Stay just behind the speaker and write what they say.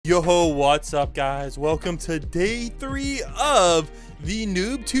Yo, what's up guys? Welcome to day 3 of the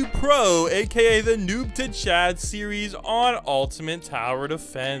Noob to Pro, aka the Noob to Chad series on Ultimate Tower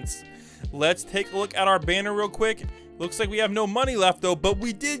Defense. Let's take a look at our banner real quick. Looks like we have no money left though, but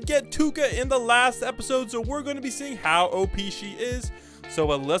we did get Tuka in the last episode, so we're going to be seeing how OP she is. So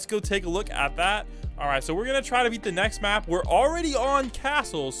let's go take a look at that. Alright, so we're going to try to beat the next map. We're already on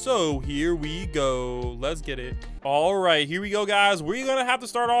Castle, so here we go. Let's get it. Alright, here we go, guys. We're going to have to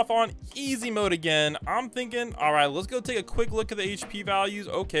start off on easy mode again. I'm thinking, alright, let's go take a quick look at the HP values.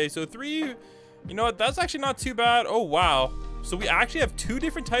 Okay, so 3, you know what? That's actually not too bad. Oh, wow. So we actually have 2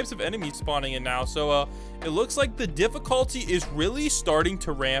 different types of enemies spawning in now. So it looks like the difficulty is really starting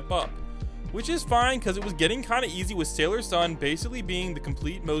to ramp up, which is fine because it was getting kind of easy with Sailor Sun basically being the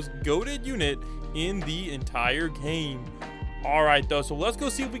complete most goated unit in the entire game. All right though, so let's go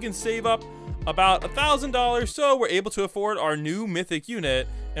see if we can save up about $1,000 so we're able to afford our new mythic unit,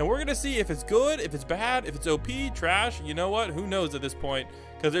 and we're gonna see if it's good, if it's bad, if it's OP, trash. You know what, who knows at this point,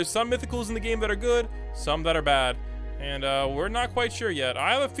 because there's some mythicals in the game that are good, some that are bad, and we're not quite sure yet.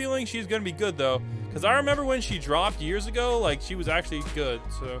 I have a feeling she's gonna be good though, because I remember when she dropped years ago, like she was actually good.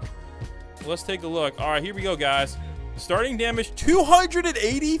 So let's take a look. All right, here we go, guys. Starting damage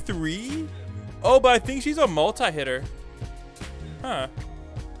 283. Oh, but I think she's a multi-hitter. Huh.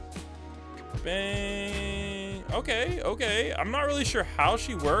 Bang. Okay. I'm not really sure how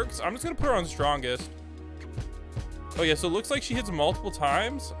she works. I'm just gonna put her on strongest. Oh yeah, so it looks like she hits multiple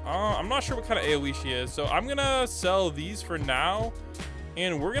times. I'm not sure what kind of AoE she is, so I'm gonna sell these for now,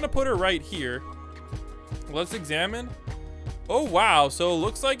 and we're gonna put her right here. Let's examine. Oh wow, so it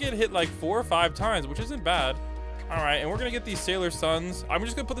looks like it hit like 4 or 5 times, which isn't bad. All right, and we're gonna get these Sailor Suns. I'm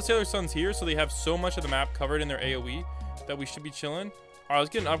just gonna put the Sailor Suns here so they have so much of the map covered in their AoE that we should be chilling. All right, let's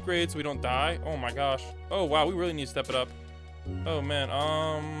get an upgrade so we don't die. Oh my gosh. Oh wow, we really need to step it up. Oh man,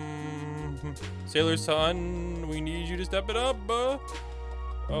 Sailor Sun, we need you to step it up,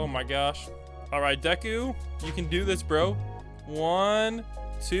 oh my gosh. All right, Deku, you can do this, bro. 1,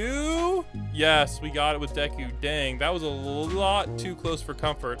 2. Yes, we got it with Deku. Dang, that was a lot too close for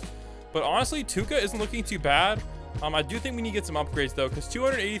comfort. But honestly, Tuka isn't looking too bad. I do think we need to get some upgrades though, because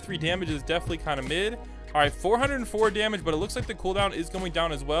 283 damage is definitely kind of mid. All right, 404 damage, but it looks like the cooldown is going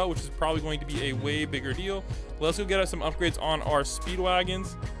down as well, which is probably going to be a way bigger deal. Let's go get us some upgrades on our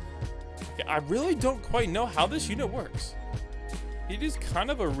Speedwagons. Okay, I really don't quite know how this unit works. It is kind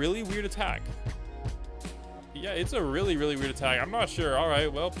of a really weird attack. Yeah, it's a really weird attack. I'm not sure. All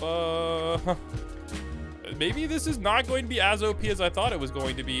right, well, maybe this is not going to be as OP as I thought it was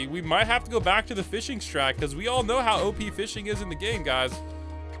going to be. We might have to go back to the fishing strat, because we all know how OP fishing is in the game, guys.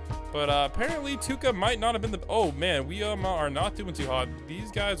 But apparently Tuka might not have been the... Oh man, we are not doing too hot.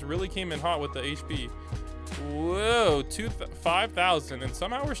 These guys really came in hot with the HP. Whoa, 5,000, and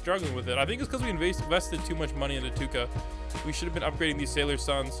somehow we're struggling with it. I think it's because we invested too much money into Tuka. We should have been upgrading these Sailor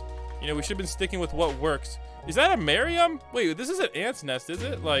Suns. You know, we should have been sticking with what works. Is that a Miriam? Wait, this is an ant's nest, is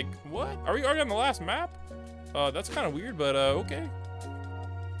it? Like, what? Are we already on the last map? That's kind of weird, but okay.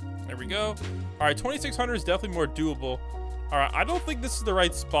 There we go. All right, 2,600 is definitely more doable. All right, I don't think this is the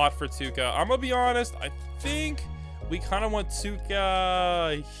right spot for Tuka. I'm gonna be honest. I think we kind of want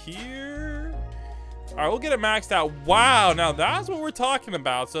Tuka here. All right, we'll get it maxed out. Wow, now that's what we're talking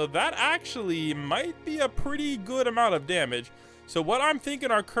about. So that actually might be a pretty good amount of damage. So what I'm thinking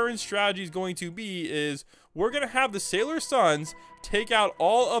our current strategy is going to be is we're going to have the Sailor Suns take out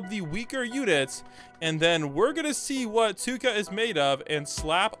all of the weaker units, and then we're going to see what Tuka is made of and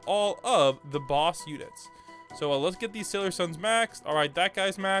slap all of the boss units. So let's get these Sailor Suns maxed. All right, that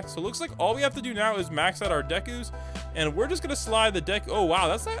guy's maxed. So it looks like all we have to do now is max out our Dekus, and we're just going to slide the Deku. Oh, wow,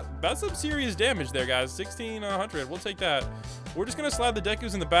 that's some serious damage there, guys. 1,600. We'll take that. We're just going to slide the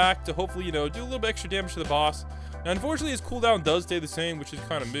Dekus in the back to hopefully, you know, do a little bit extra damage to the boss. Now, unfortunately, his cooldown does stay the same, which is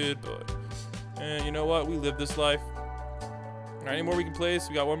kind of mid, but you know what? We live this life. All right, any more we can place?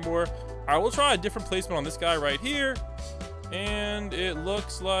 We got one more. All right, we'll try a different placement on this guy right here. And it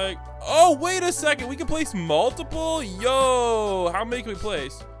looks like... Oh, wait a second. We can place multiple? Yo, how many can we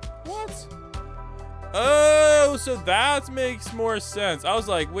place? What? Oh, so that makes more sense. I was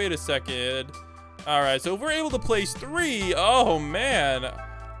like, wait a second. All right, so if we're able to place 3, oh, man.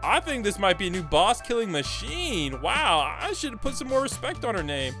 I think this might be a new boss killing machine. Wow, I should put some more respect on her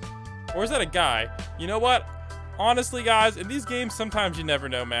name. Or is that a guy? You know what? Honestly, guys, in these games, sometimes you never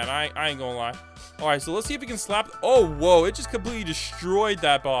know, man. I ain't gonna lie. All right, so let's see if we can slap. Oh, whoa, it just completely destroyed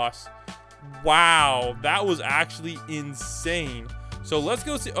that boss. Wow, that was actually insane. So let's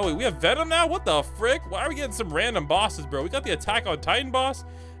go see. Oh, wait, we have Venom now? What the frick? Why are we getting some random bosses, bro? We got the Attack on Titan boss.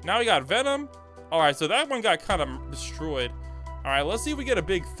 Now we got Venom. All right, so that one got kind of destroyed. All right, let's see if we get a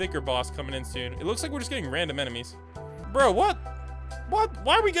big, thicker boss coming in soon. It looks like we're just getting random enemies. Bro, what? What?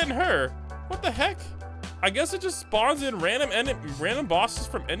 Why are we getting her? What the heck? I guess it just spawns in random bosses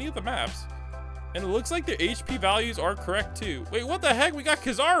from any of the maps. And it looks like their HP values are correct too. Wait, what the heck? We got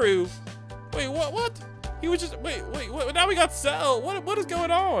Kizaru. Wait, what? He was just, wait, what? Now we got Cell. What is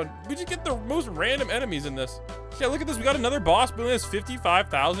going on? We just get the most random enemies in this. Yeah, look at this. We got another boss, but only has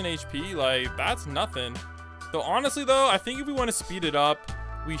 55,000 HP. Like, that's nothing. So honestly though, I think if we want to speed it up,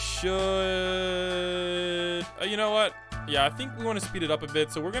 we should, you know what? Yeah, I think we want to speed it up a bit.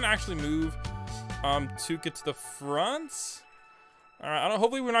 So we're going to actually move Tuka to the front. All right,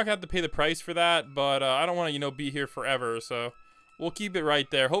 hopefully we're not gonna have to pay the price for that, but I don't want to, you know, be here forever, so we'll keep it right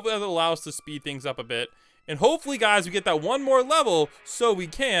there. Hopefully that'll allow us to speed things up a bit. And hopefully, guys, we get that one more level so we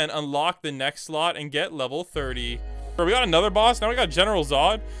can unlock the next slot and get level 30. Bro, we got another boss. Now we got General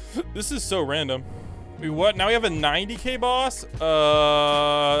Zod. This is so random. What? Now we have a 90k boss?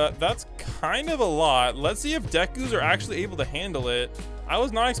 That's kind of a lot. Let's see if Deku's are actually able to handle it. I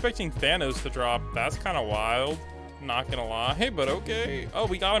was not expecting Thanos to drop. That's kind of wild. Not gonna lie, but okay. Oh,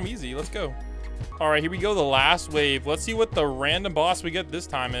 we got him easy. Let's go. All right, here we go. The last wave. Let's see what the random boss we get this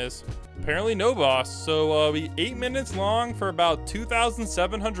time is. Apparently no boss. So we 8 minutes long for about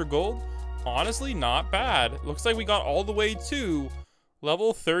 2,700 gold. Honestly, not bad. Looks like we got all the way to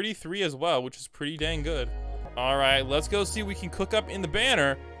level 33 as well, which is pretty dang good. All right, let's go see what we can cook up in the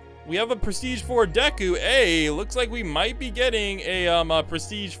banner. We have a Prestige 4 Deku. Hey, looks like we might be getting a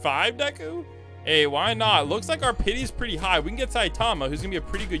Prestige 5 Deku. Hey, why not? Looks like our pity's pretty high. We can get Saitama, who's gonna be a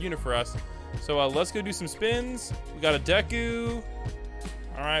pretty good unit for us. So let's go do some spins. We got a Deku.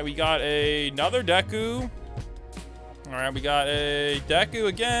 All right, we got another Deku. All right, we got a Deku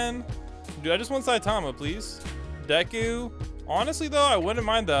again. Dude, I just want Saitama, please. Deku. Honestly, though, I wouldn't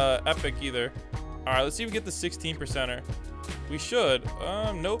mind the Epic either. All right, let's see if we get the 16%er. We should.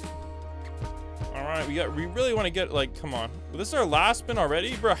 Nope. All right, we really want to get, like, come on. This is our last spin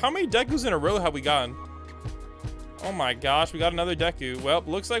already? Bro, how many Dekus in a row have we gotten? Oh my gosh, we got another Deku. Well,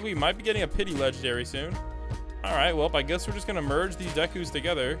 looks like we might be getting a pity legendary soon. All right, well, I guess we're just gonna merge these Dekus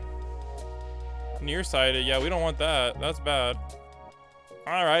together. Nearsighted, yeah, we don't want that. That's bad.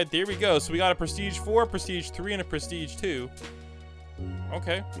 All right, there we go. So we got a Prestige 4, Prestige 3, and a Prestige 2.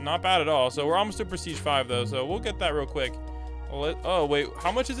 Okay, not bad at all. So we're almost to Prestige 5 though, so we'll get that real quick. Oh wait,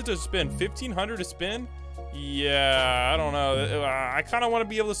 how much is it to spin? 1,500 to spin? Yeah, I don't know. I kind of want to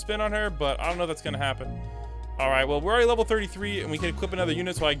be able to spin on her, but I don't know if that's gonna happen. All right, well, we're already level 33 and we can equip another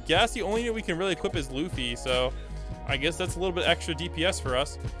unit, so I guess the only unit we can really equip is Luffy, so I guess that's a little bit extra DPS for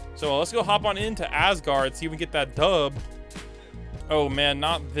us. So let's go hop on into Asgard, see if we can get that dub. Oh man,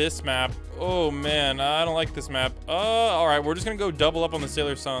 not this map. Oh man, I don't like this map. All right, we're just gonna go double up on the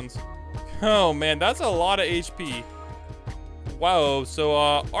Sailor Suns. Oh man, that's a lot of HP. Wow, so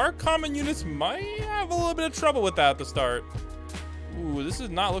our common units might have a little bit of trouble with that at the start. Ooh, this is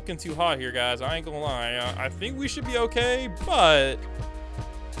not looking too hot here, guys. I ain't gonna lie. I think we should be okay, but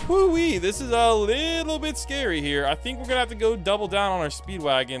whoo-wee, this is a little bit scary here. I think we're gonna have to go double down on our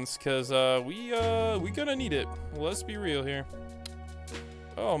speedwagons because we gonna need it. Let's be real here.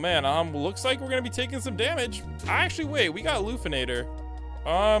 Oh man, looks like we're gonna be taking some damage. Actually, wait, we got Lufinator.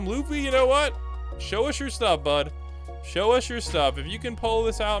 Luffy, you know what? Show us your stuff, bud. Show us your stuff. If you can pull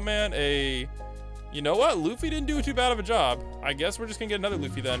this out, man, you know what? Luffy didn't do too bad of a job. I guess we're just gonna get another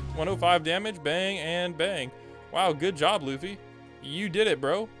Luffy then. 105 damage, bang, and bang. Wow, good job, Luffy. You did it,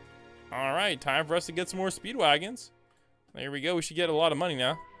 bro. All right, time for us to get some more speedwagons. There we go. We should get a lot of money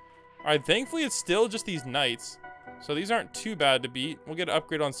now. All right, thankfully it's still just these knights. So these aren't too bad to beat. We'll get an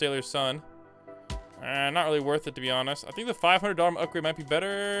upgrade on Sailor Sun. Not really worth it, to be honest. I think the $500 upgrade might be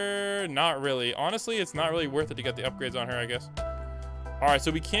better. Not really. Honestly, it's not really worth it to get the upgrades on her, I guess. All right,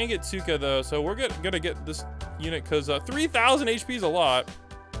 so we can get Tuka, though. So we're gonna get this unit because 3,000 HP is a lot.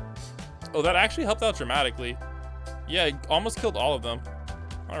 Oh, that actually helped out dramatically. Yeah, it almost killed all of them.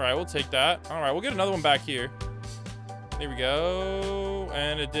 All right, we'll take that. All right, we'll get another one back here. There we go.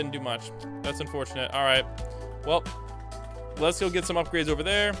 And it didn't do much. That's unfortunate. All right. Well, let's go get some upgrades over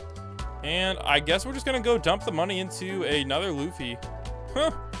there. And I guess we're just going to go dump the money into another Luffy. Huh.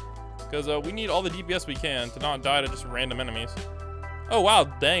 Because we need all the DPS we can to not die to just random enemies. Oh, wow.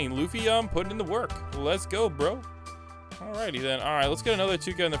 Dang. Luffy putting in the work. Let's go, bro. Alrighty then. All right. Let's get another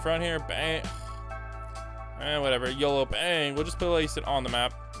Tuka in the front here. Bang. And whatever. YOLO. Bang. We'll just place it on the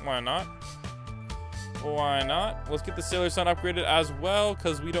map. Why not? Why not? Let's get the Sailor Sun upgraded as well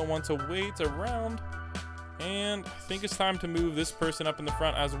because we don't want to wait around. And I think it's time to move this person up in the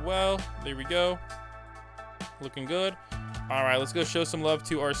front as well. There we go. Looking good. All right, let's go show some love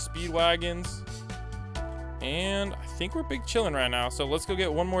to our speedwagons. And I think we're big chilling right now. So let's go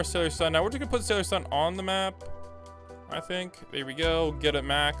get one more Sailor Sun. Now we're just gonna put Sailor Sun on the map, I think. There we go, get it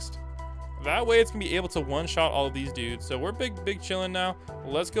maxed. That way it's gonna be able to one-shot all of these dudes. So we're big chilling now.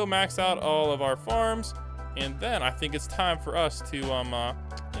 Let's go max out all of our farms. And then I think it's time for us to,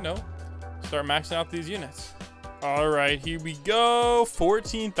 you know, start maxing out these units. All right, here we go.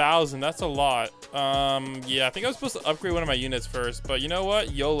 14,000, that's a lot. Yeah, I think I was supposed to upgrade one of my units first, but you know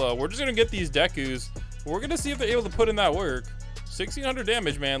what? YOLO, we're just gonna get these Dekus. We're gonna see if they're able to put in that work. 1,600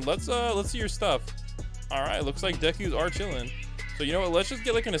 damage, man. Let's see your stuff. All right, looks like Dekus are chilling. So you know what? Let's just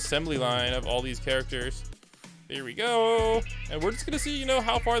get like an assembly line of all these characters. There we go. And we're just gonna see, you know,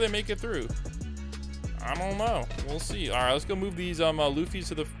 how far they make it through. I don't know. We'll see. All right, let's go move these Luffys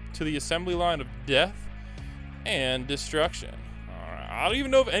to the assembly line of death and destruction. All right, I don't even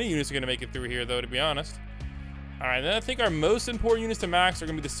know if any units are gonna make it through here, though, to be honest. All right, then I think our most important units to max are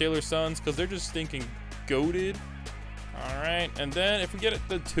gonna be the Sailor Suns because they're just stinking goated. All right, and then if we get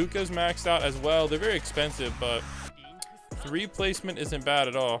the Tukas maxed out as well, they're very expensive, but 3 placement isn't bad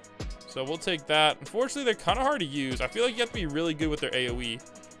at all. So we'll take that. Unfortunately, they're kind of hard to use. I feel like you have to be really good with their AoE.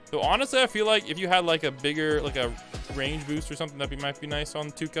 Though honestly, I feel like if you had like a bigger, like a range boost or something, that might be nice on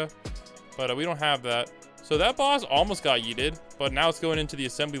Tuka. But we don't have that. So that boss almost got yeeted, but now it's going into the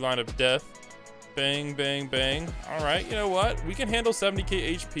assembly line of death. Bang, bang, bang. All right, you know what? We can handle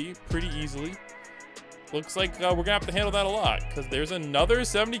 70k HP pretty easily. Looks like we're gonna have to handle that a lot because there's another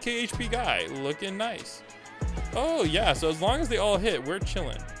 70k HP guy looking nice. Oh yeah, so as long as they all hit, we're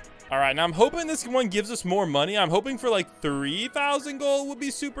chilling. All right, now I'm hoping this one gives us more money. I'm hoping for like 3,000 gold would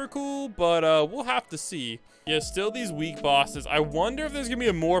be super cool, but we'll have to see. Yeah, still these weak bosses. I wonder if there's gonna be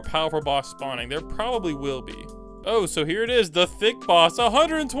a more powerful boss spawning. There probably will be. Oh, so here it is, the thick boss,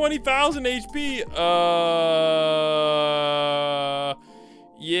 120,000 HP.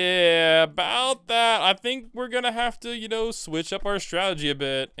 Yeah, about that. I think we're gonna have to, you know, switch up our strategy a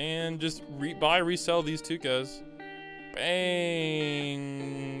bit and just resell these Tukas.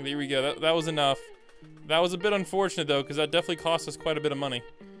 Bang. There we go. That was enough. That was a bit unfortunate, though, because that definitely cost us quite a bit of money.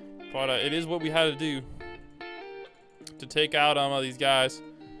 But it is what we had to do to take out these guys.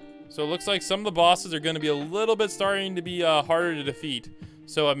 So it looks like some of the bosses are going to be a little bit starting to be harder to defeat.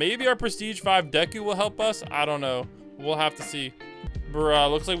 So maybe our Prestige 5 Deku will help us. I don't know. We'll have to see.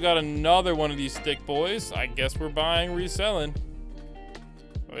 Bruh, looks like we got another one of these thick boys. I guess we're buying, reselling.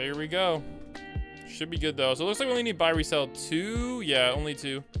 There we go. Should be good, though. So it looks like we only need buy, resell 2. Yeah, only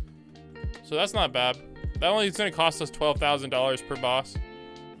 2. So that's not bad. That only is going to cost us $12,000 per boss.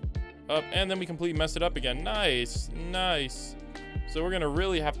 Up, and then we completely messed it up again. Nice, nice. So we're going to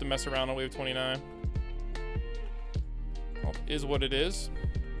really have to mess around on wave 29. Well, is what it is.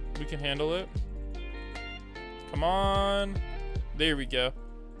 We can handle it. Come on. There we go.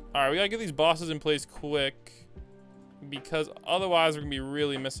 All right, we got to get these bosses in place quick because otherwise we're going to be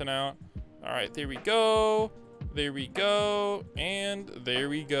really missing out. All right, there we go. There we go. And there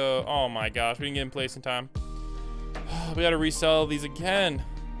we go. Oh my gosh, we didn't get in place in time. We got to resell these again.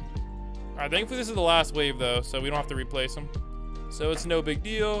 All right, thankfully this is the last wave though, so we don't have to replace them. So it's no big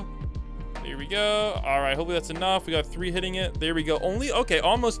deal. There we go. All right, hopefully that's enough. We got 3 hitting it. There we go. Only, okay,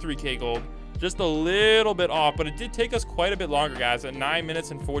 almost 3k gold. Just a little bit off, but it did take us quite a bit longer, guys, at 9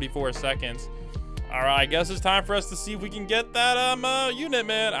 minutes and 44 seconds. All right, I guess it's time for us to see if we can get that unit,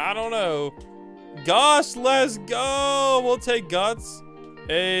 man. I don't know. Gosh, let's go. We'll take Guts.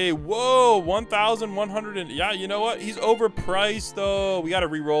 Hey, whoa, 1,100 and yeah, you know what? He's overpriced though. We got to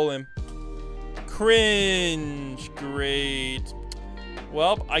re-roll him. Cringe. Great.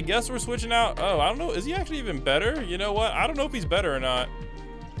 Well, I guess we're switching out. Oh, I don't know. Is he actually even better? You know what? I don't know if he's better or not.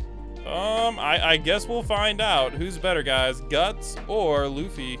 I guess we'll find out who's better, guys. Guts or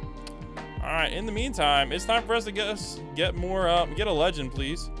Luffy. All right, in the meantime, it's time for us to get more, get a legend,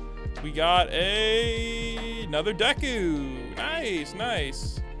 please. We got another Deku. Nice,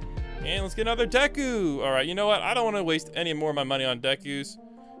 nice. And let's get another Deku. All right, you know what? I don't want to waste any more of my money on Dekus.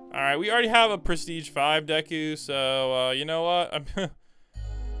 All right, we already have a Prestige 5 Deku, so you know what?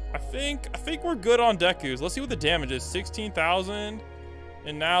 I think we're good on Dekus. Let's see what the damage is. 16,000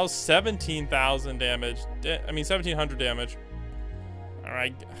 and now 17,000 damage. I mean 1,700 damage. All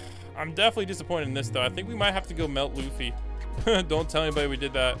right. I'm definitely disappointed in this, though. I think we might have to go melt Luffy. Don't tell anybody we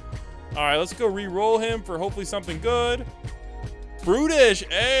did that. All right, let's go re-roll him for hopefully something good. Brutish.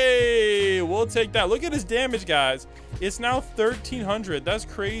 Hey, we'll take that. Look at his damage, guys. It's now 1,300. That's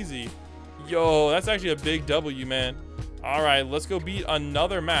crazy. Yo, that's actually a big W, man. All right, let's go beat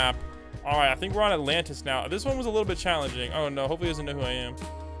another map. All right, I think we're on Atlantis now. This one was a little bit challenging. Oh, no. Hopefully he doesn't know who I am.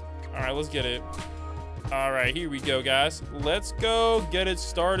 All right, let's get it. All right, here we go, guys. Let's go get it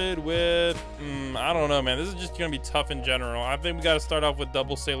started with, I don't know, man. This is just gonna be tough in general. I think we gotta start off with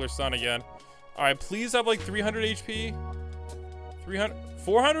double Sailor Sun again. All right, please have like 300 HP.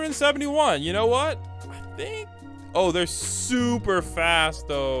 471. You know what? I think, oh, they're super fast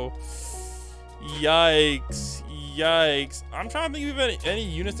though. Yikes, yikes. I'm trying to think of any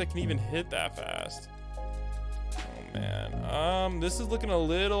units that can even hit that fast. Oh man, this is looking a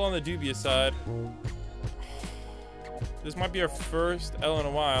little on the dubious side. This might be our first L in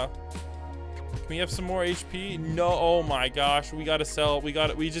a while. Can we have some more HP? No, oh my gosh, we gotta sell. We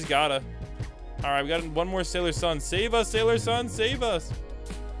just gotta. All right, we got one more Sailor Sun. Save us, Sailor Sun, save us.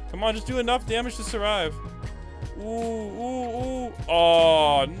 Come on, just do enough damage to survive. Ooh, ooh, ooh.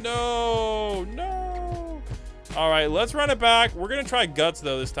 Oh, no, no. All right, let's run it back. We're gonna try Guts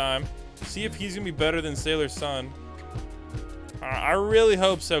though this time. See if he's gonna be better than Sailor Sun. I really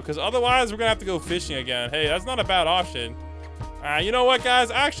hope so, because otherwise we're gonna have to go fishing again. Hey, that's not a bad option. You know what,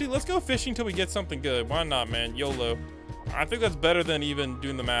 guys? Actually, let's go fishing till we get something good. Why not, man? YOLO. I think that's better than even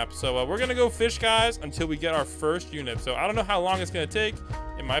doing the map. So we're gonna go fish, guys, until we get our first unit. So I don't know how long it's gonna take.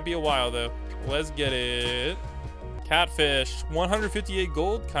 It might be a while though. Let's get it. Catfish, 158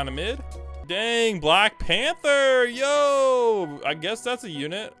 gold, kind of mid. Dang, Black Panther, yo! I guess that's a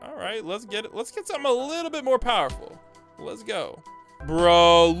unit. All right, let's get it. Let's get something a little bit more powerful. Let's go.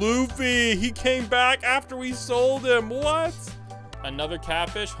 Bro, Luffy, he came back after we sold him. What? Another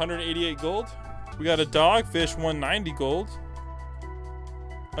catfish, 188 gold. We got a dogfish, 190 gold.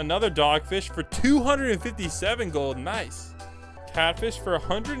 Another dogfish for 257 gold. Nice. Catfish for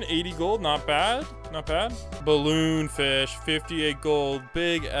 180 gold. Not bad. Not bad. Balloon fish, 58 gold.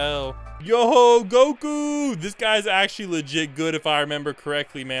 Big L. Yo, Goku! This guy's actually legit good if I remember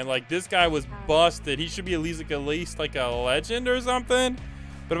correctly, man. Like, this guy was busted. He should be at least like a legend or something.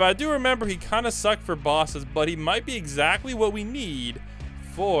 But if I do remember, he kind of sucked for bosses, but he might be exactly what we need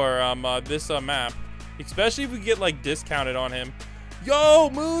for this map. Especially if we get like discounted on him.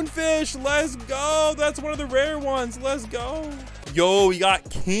 Yo, Moonfish, let's go. That's one of the rare ones. Let's go. Yo, we got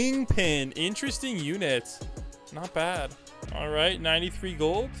Kingpin. Interesting unit. Not bad. All right, 93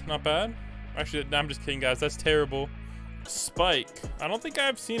 gold. Not bad. Actually, I'm just kidding, guys. That's terrible. Spike. I don't think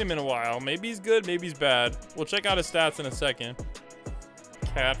I've seen him in a while. Maybe he's good, maybe he's bad. We'll check out his stats in a second.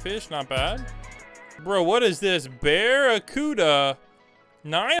 Catfish, not bad. Bro, what is this? Barracuda.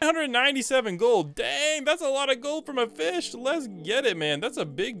 997 gold. Dang, that's a lot of gold from a fish. Let's get it, man. That's a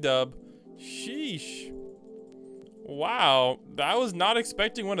big dub. Sheesh. Wow, I was not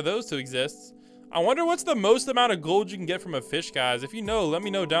expecting one of those to exist. I wonder what's the most amount of gold you can get from a fish, guys. If you know, let me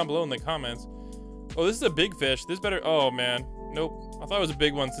know down below in the comments. Oh, this is a big fish. This better, oh man. Nope, I thought it was a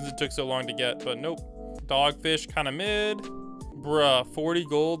big one since it took so long to get, but nope. Dogfish, kind of mid. Bruh, 40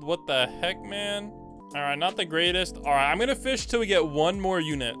 gold, what the heck, man? All right, not the greatest. All right, I'm gonna fish till we get one more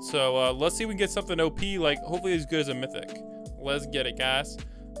unit. So let's see if we can get something OP, like hopefully as good as a mythic. Let's get it, guys.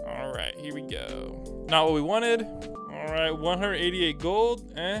 All right, here we go. Not what we wanted. All right, 188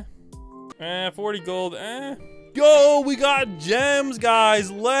 gold, 40 gold, Yo, we got gems,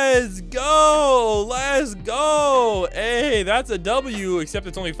 guys. Let's go. Let's go. Hey, that's a W, except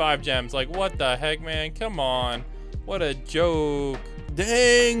it's only 5 gems. Like, what the heck, man? Come on. What a joke.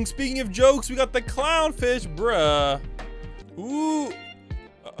 Dang, speaking of jokes, we got the clownfish, bruh. Ooh.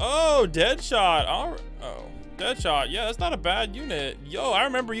 Oh, Deadshot. Oh, Deadshot. Yeah, that's not a bad unit. Yo, I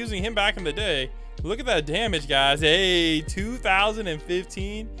remember using him back in the day. Look at that damage, guys. Hey,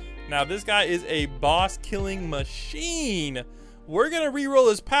 2015. Now, this guy is a boss-killing machine. We're going to re-roll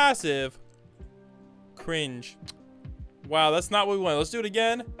his passive. Cringe. Wow, that's not what we want. Let's do it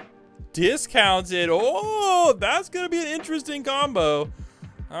again. Discounted. Oh, that's going to be an interesting combo. All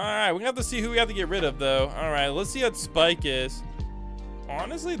right, we're going to have to see who we have to get rid of, though. All right, let's see what Spike is.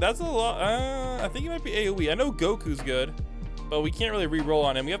 Honestly, that's a lot. I think it might be AoE. I know Goku's good, but we can't really re-roll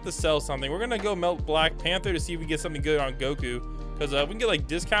on him. We have to sell something. We're going to go melt Black Panther to see if we get something good on Goku. Because if we can get like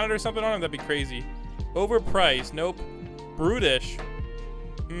discounted or something on him, that'd be crazy. Overpriced. Nope. Brutish.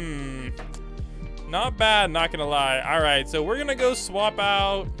 Not bad, not gonna lie. All right, so we're gonna go swap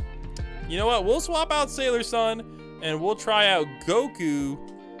out. You know what? We'll swap out Sailor Sun and we'll try out Goku.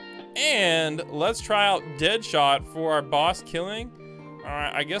 And let's try out Deadshot for our boss killing. All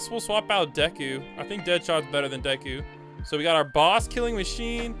right, I guess we'll swap out Deku. I think Deadshot's better than Deku. So we got our boss killing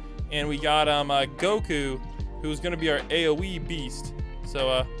machine and we got Goku, who's gonna be our AoE beast.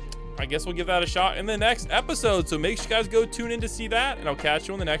 So I guess we'll give that a shot in the next episode. So make sure you guys go tune in to see that, and I'll catch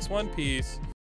you on the next one. Peace.